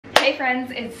Hey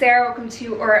friends, it's Sarah. Welcome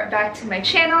to or back to my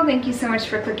channel. Thank you so much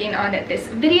for clicking on this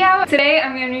video. Today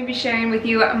I'm going to be sharing with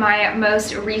you my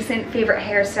most recent favorite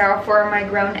hairstyle for my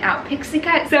grown out pixie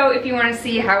cut. So if you want to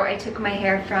see how I took my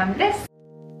hair from this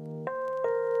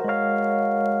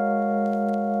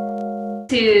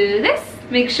to this,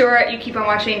 make sure you keep on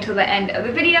watching until the end of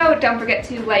the video. Don't forget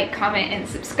to like, comment, and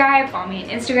subscribe. Follow me on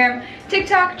Instagram,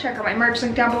 TikTok, check out my merch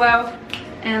link down below,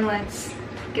 and let's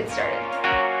get started.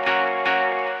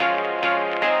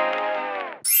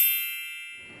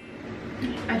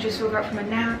 I just woke up from a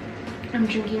nap. I'm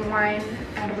drinking wine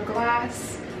out of a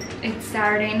glass. It's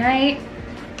Saturday night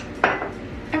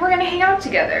and we're gonna hang out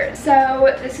together.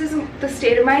 So this is the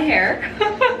state of my hair.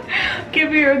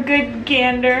 Give you a good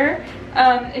gander.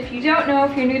 If you don't know,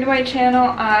 if you're new to my channel,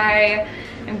 I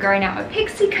am growing out a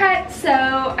pixie cut, so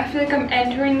I feel like I'm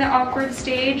entering the awkward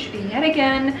stage yet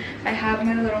again. I have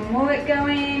my little mullet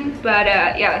going, but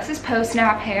yeah, this is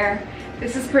post-nap hair.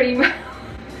 This is pretty much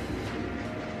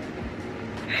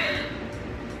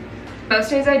most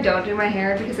days I don't do my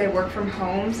hair because I work from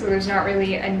home, so there's not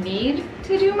really a need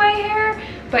to do my hair.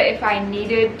 But if I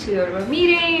needed to go to a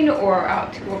meeting or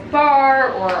out to a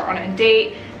bar or on a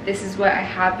date, this is what I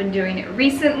have been doing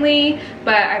recently,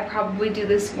 but I probably do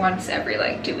this once every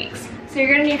like 2 weeks. So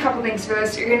you're gonna need a couple things for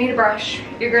this. You're gonna need a brush.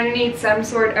 You're gonna need some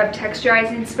sort of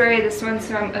texturizing spray. This one's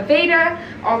from Aveda.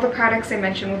 All the products I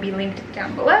mentioned will be linked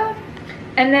down below.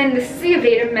 And then this is the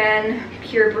Aveda Men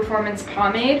Pure Performance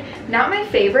Pomade. Not my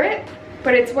favorite,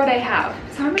 but it's what I have,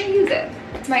 so I'm gonna use it.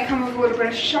 This might come with a little bit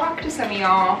of shock to some of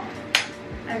y'all.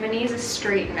 I'm gonna use a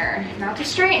straightener, not to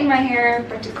straighten my hair,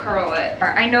 but to curl it.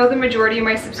 I know the majority of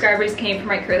my subscribers came from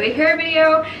my curly hair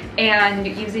video, and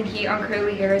using heat on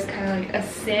curly hair is kind of like a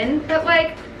sin, but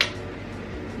like,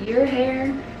 your hair,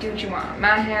 do what you want.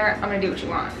 My hair, I'm gonna do what you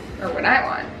want, or what I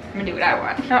want. I'm gonna do what I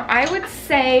want. Now, I would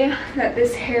say that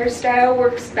this hairstyle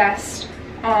works best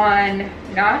on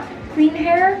not clean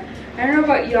hair. I don't know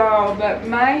about y'all, but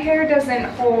my hair doesn't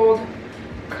hold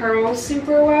curls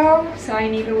super well, so I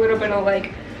need a little bit of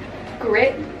like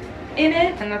grit in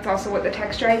it, and that's also what the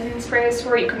texturizing spray is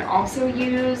for. You can also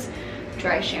use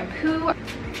dry shampoo.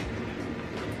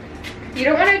 You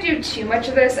don't want to do too much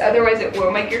of this, otherwise it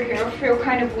will make your hair feel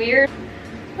kind of weird,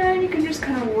 and you can just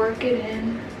kind of work it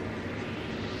in.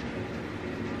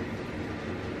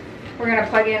 We're gonna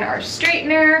plug in our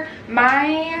straightener.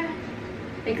 My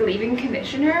like leave-in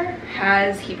conditioner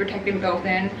has heat protectant built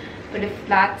in, but if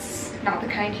that's not the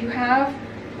kind you have,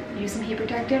 use some heat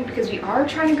protectant because we are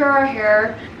trying to grow our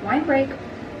hair. Wine break.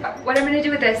 What I'm going to do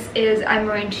with this is I'm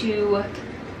going to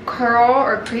curl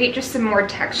or create just some more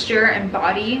texture and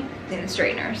body in the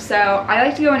straightener. So I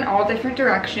like to go in all different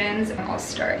directions, and I'll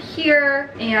start here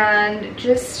and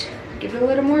just give it a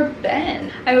little more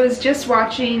bend. I was just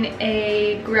watching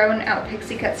a grown out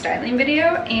pixie cut styling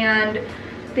video, and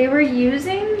they were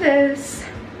using this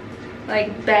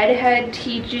like bedhead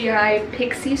TGI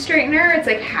pixie straightener. It's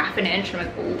like ½ an inch. I'm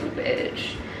like, oh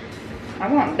bitch,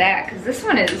 I want that, because this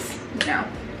one is, you know,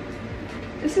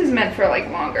 this is meant for like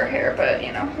longer hair, but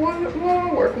you know,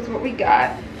 we'll work with what we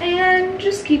got and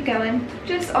just keep going,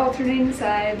 just alternating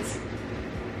sides.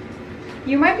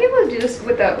 You might be able to do this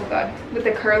with the, oh god, with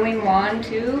the curling wand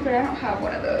too, but I don't have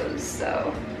one of those,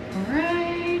 so. All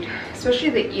right, especially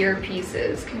the ear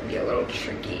pieces can be a little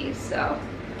tricky, so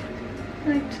I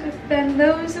like to bend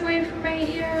those away from my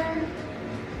ear.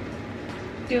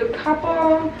 Do a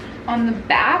couple on the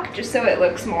back just so it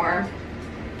looks more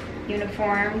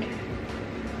uniformed.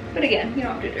 But again, you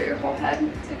don't have to do your whole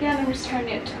head. So again, I'm just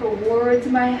turning it towards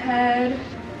my head.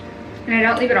 And I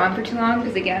don't leave it on for too long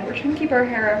because again, we're trying to keep our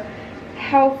hair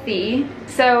healthy.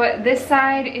 So this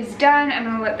side is done. I'm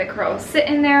gonna let the curls sit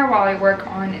in there while I work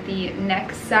on the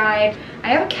next side. I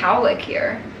have a cowlick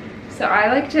here, so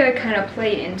I like to kind of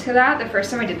play into that. The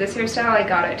first time I did this hairstyle, I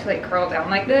got it to like curl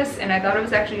down like this, and I thought it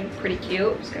was actually pretty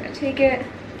cute. I'm just gonna take it,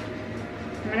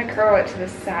 I'm gonna curl it to the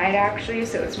side actually,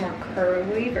 so it's more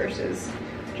curly versus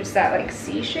just that like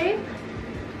C shape.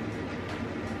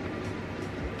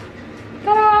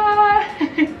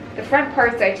 Ta-da! The front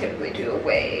parts I typically do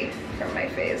away from my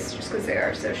face just because they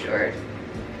are so short.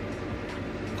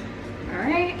 All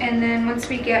right, and then once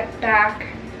we get back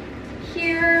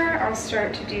here, I'll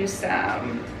start to do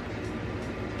some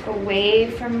away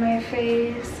from my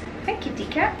face. Hi, kitty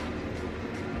cat.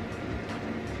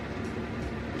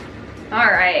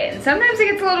 All right, and sometimes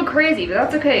it gets a little crazy, but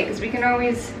that's okay because we can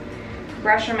always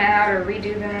brush them out or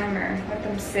redo them or let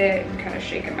them sit and kind of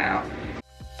shake them out.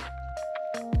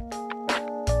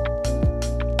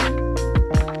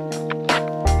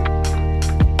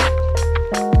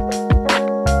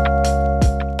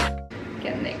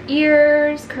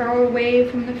 Ears, curl go away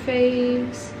from the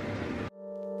face.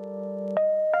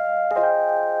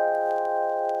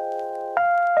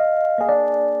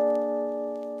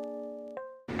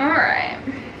 Alright.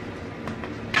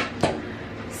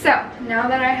 So, now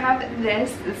that I have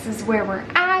this is where we're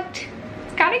at.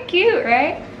 It's kind of cute,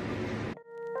 right?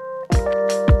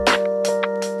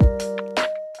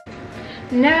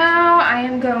 Now I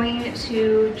am going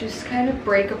to just kind of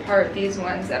break apart these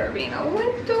ones that are being a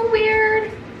little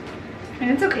weird. And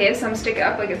it's okay if some stick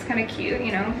up, like it's kind of cute,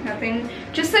 you know, nothing,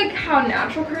 just like how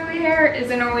natural curly hair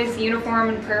isn't always uniform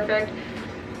and perfect.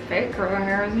 Fake curly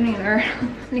hair isn't either.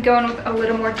 I'm gonna go in with a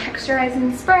little more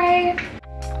texturizing spray.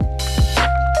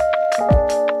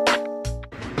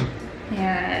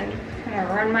 And kind of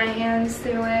run my hands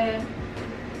through it.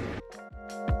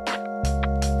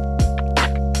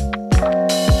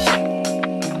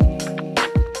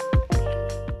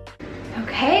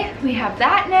 Okay, we have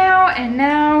that now, and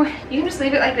now you can just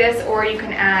leave it like this, or you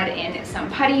can add in some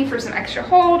putty for some extra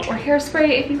hold, or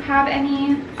hairspray if you have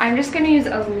any. I'm just gonna use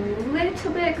a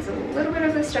little bit, because a little bit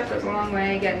of this stuff goes a long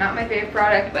way. Again, not my favorite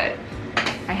product, but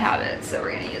I have it, so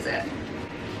we're gonna use it.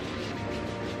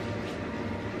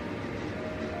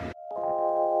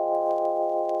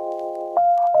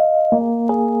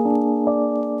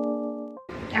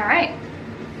 All right,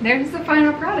 there's the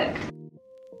final product.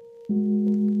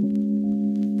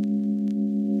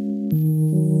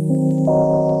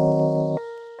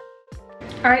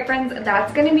 Alright friends,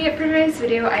 that's going to be it for today's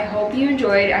video. I hope you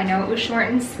enjoyed. I know it was short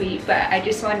and sweet, but I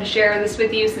just wanted to share this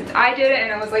with you since I did it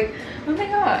and I was like, oh my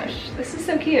gosh, this is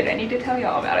so cute. I need to tell you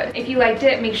all about it. If you liked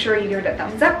it, make sure you give it a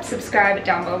thumbs up, subscribe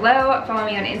down below, follow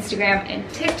me on Instagram and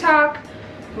TikTok.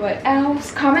 What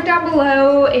else? Comment down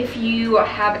below if you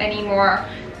have any more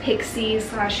Pixie /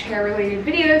 hair related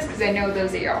videos, because I know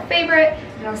those are your favorite,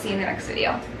 and I'll see you in the next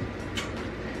video.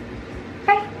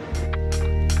 Bye!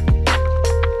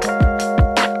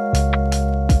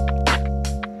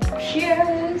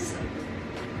 Cheers!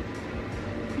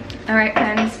 Alright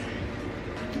friends,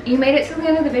 you made it to the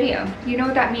end of the video. You know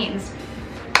what that means.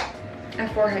 A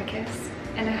forehead kiss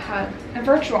and a hug. A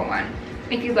virtual one,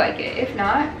 if you like it. If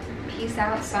not, peace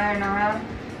out, sayonara.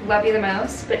 Love you the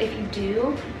most, but if you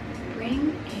do,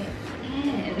 bring it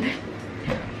in.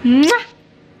 Mwah!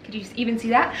 Could you even see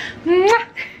that? Mwah!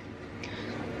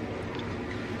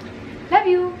 Love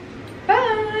you.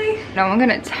 Bye. No one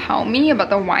gonna tell me about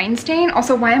the wine stain.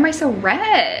 Also, why am I so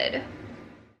red?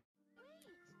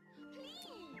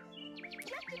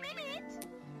 Just a minute.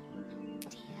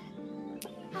 Dear,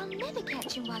 I'll never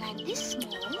catch him while I'm this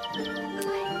small.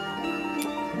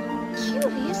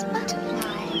 Curious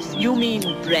butterflies. You mean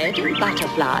bread and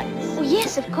butterflies? Oh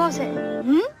yes, of course.